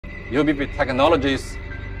UBB technologies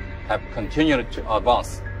have continued to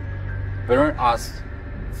advance, bringing us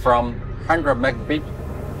from 100 megabit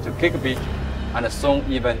to gigabit and soon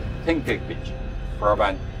even 10 gigabit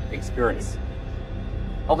broadband experience.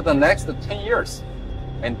 Over the next 10 years,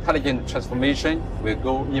 intelligent transformation will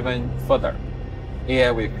go even further.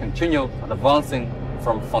 AI will continue advancing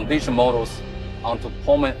from foundation models onto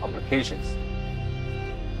performant applications.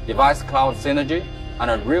 Device cloud synergy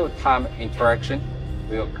and real-time interaction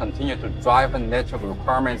will continue to drive network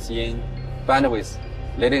requirements in bandwidth,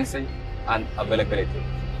 latency, and availability.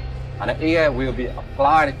 And AI will be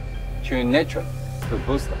applied to network to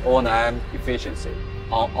boost O&M efficiency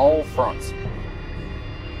on all fronts.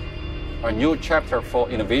 A new chapter for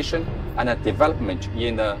innovation and development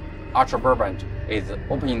in the ultra-broadband is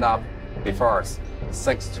opening up before us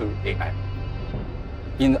thanks to AI.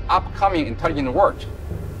 In the upcoming intelligent world,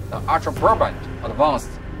 the ultra-broadband advanced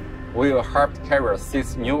will help carriers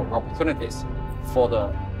seize new opportunities for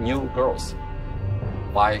the new growth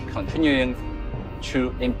by continuing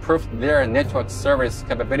to improve their network service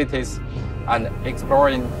capabilities and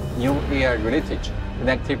exploring new AI-related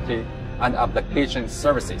connectivity and application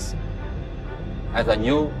services. As a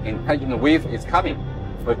new intelligent wave is coming,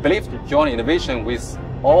 we believe to join innovation with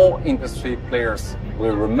all industry players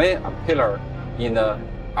will remain a pillar in the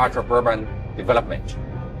ultra-broadband development.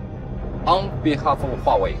 On behalf of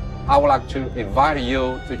Huawei, I would like to invite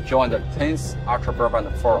you to join the 10th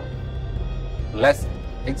Ultra-Broadband Forum. Let's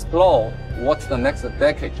explore what the next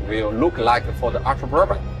decade will look like for the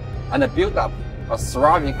ultra-broadband and build up a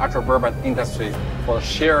thriving ultra-broadband industry for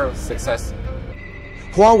shared success.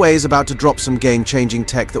 Huawei is about to drop some game-changing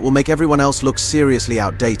tech that will make everyone else look seriously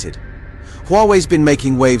outdated. Huawei's been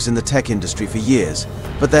making waves in the tech industry for years,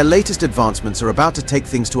 but their latest advancements are about to take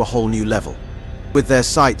things to a whole new level. With their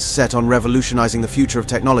sights set on revolutionizing the future of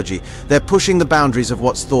technology, they're pushing the boundaries of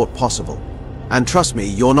what's thought possible. And trust me,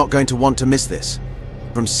 you're not going to want to miss this.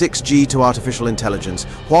 From 6G to artificial intelligence,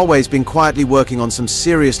 Huawei's been quietly working on some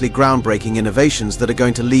seriously groundbreaking innovations that are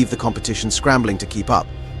going to leave the competition scrambling to keep up.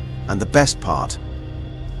 And the best part,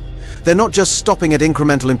 they're not just stopping at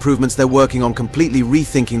incremental improvements, they're working on completely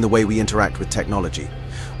rethinking the way we interact with technology.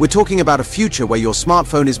 We're talking about a future where your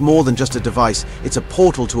smartphone is more than just a device, it's a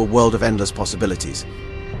portal to a world of endless possibilities.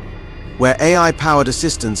 Where AI-powered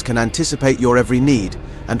assistants can anticipate your every need,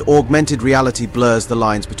 and augmented reality blurs the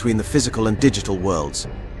lines between the physical and digital worlds.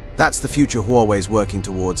 That's the future Huawei's working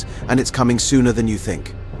towards, and it's coming sooner than you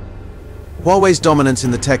think. Huawei's dominance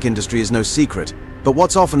in the tech industry is no secret, but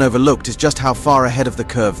what's often overlooked is just how far ahead of the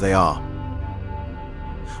curve they are.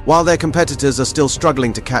 While their competitors are still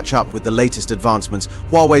struggling to catch up with the latest advancements,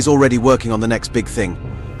 Huawei's already working on the next big thing,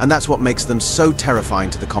 and that's what makes them so terrifying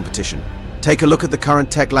to the competition. Take a look at the current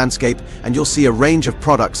tech landscape, and you'll see a range of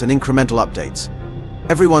products and incremental updates.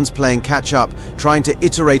 Everyone's playing catch-up, trying to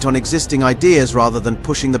iterate on existing ideas rather than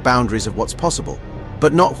pushing the boundaries of what's possible.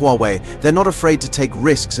 But not Huawei. They're not afraid to take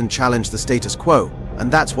risks and challenge the status quo,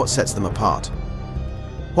 and that's what sets them apart.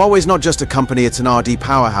 Huawei's not just a company, it's an R&D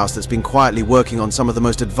powerhouse that's been quietly working on some of the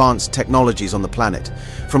most advanced technologies on the planet.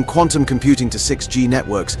 From quantum computing to 6G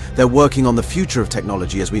networks, they're working on the future of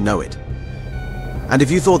technology as we know it. And if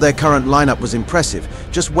you thought their current lineup was impressive,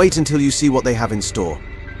 just wait until you see what they have in store.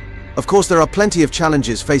 Of course, there are plenty of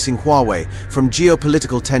challenges facing Huawei, from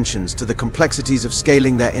geopolitical tensions to the complexities of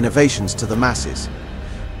scaling their innovations to the masses.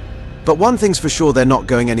 But one thing's for sure, they're not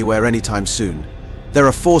going anywhere anytime soon. They're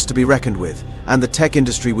a force to be reckoned with, and the tech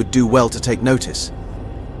industry would do well to take notice.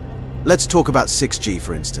 Let's talk about 6G,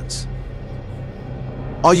 for instance.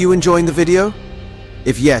 Are you enjoying the video?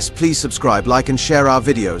 If yes, please subscribe, like and share our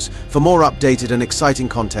videos. For more updated and exciting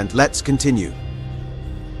content, let's continue.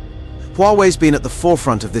 Huawei's been at the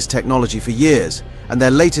forefront of this technology for years, and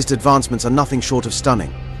their latest advancements are nothing short of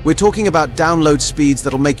stunning. We're talking about download speeds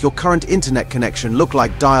that'll make your current internet connection look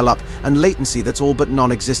like dial-up and latency that's all but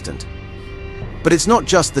non-existent. But it's not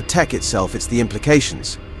just the tech itself, it's the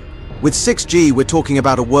implications. With 6G, we're talking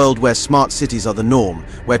about a world where smart cities are the norm,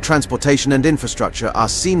 where transportation and infrastructure are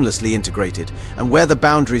seamlessly integrated, and where the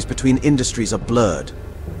boundaries between industries are blurred.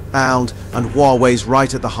 And Huawei's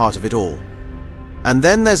right at the heart of it all. And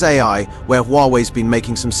then there's AI, where Huawei's been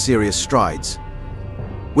making some serious strides.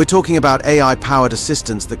 We're talking about AI-powered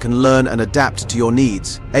assistants that can learn and adapt to your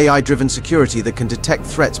needs, AI-driven security that can detect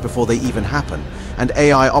threats before they even happen, and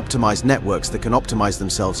AI-optimized networks that can optimize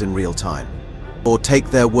themselves in real time. Or take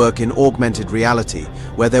their work in augmented reality,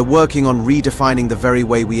 where they're working on redefining the very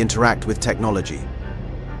way we interact with technology.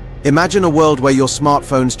 Imagine a world where your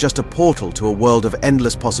smartphone's just a portal to a world of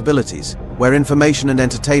endless possibilities, where information and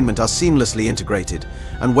entertainment are seamlessly integrated,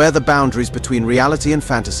 and where the boundaries between reality and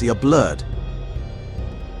fantasy are blurred.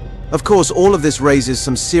 Of course, all of this raises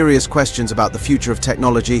some serious questions about the future of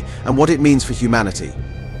technology and what it means for humanity.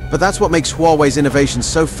 But that's what makes Huawei's innovations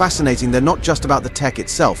so fascinating. They're not just about the tech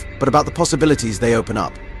itself, but about the possibilities they open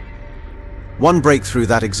up. One breakthrough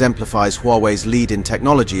that exemplifies Huawei's lead in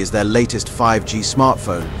technology is their latest 5G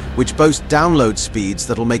smartphone, which boasts download speeds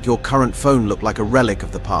that'll make your current phone look like a relic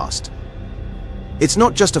of the past. It's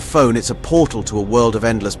not just a phone, it's a portal to a world of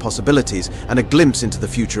endless possibilities and a glimpse into the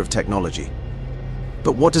future of technology.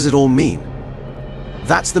 But what does it all mean?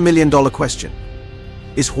 That's the million-dollar question.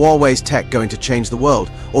 Is Huawei's tech going to change the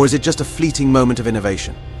world, or is it just a fleeting moment of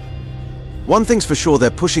innovation? One thing's for sure,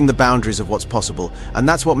 they're pushing the boundaries of what's possible, and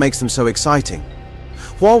that's what makes them so exciting.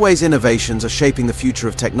 Huawei's innovations are shaping the future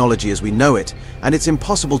of technology as we know it, and it's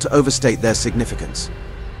impossible to overstate their significance.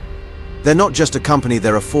 They're not just a company,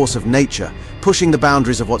 they're a force of nature, pushing the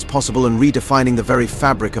boundaries of what's possible and redefining the very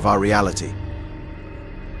fabric of our reality.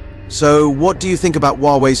 So, what do you think about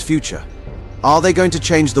Huawei's future? Are they going to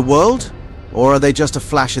change the world? Or are they just a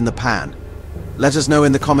flash in the pan? Let us know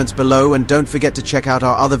in the comments below, and don't forget to check out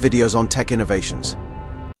our other videos on tech innovations.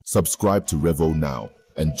 Subscribe to Revo now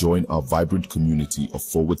and join our vibrant community of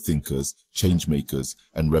forward thinkers, change makers,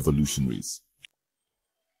 and revolutionaries.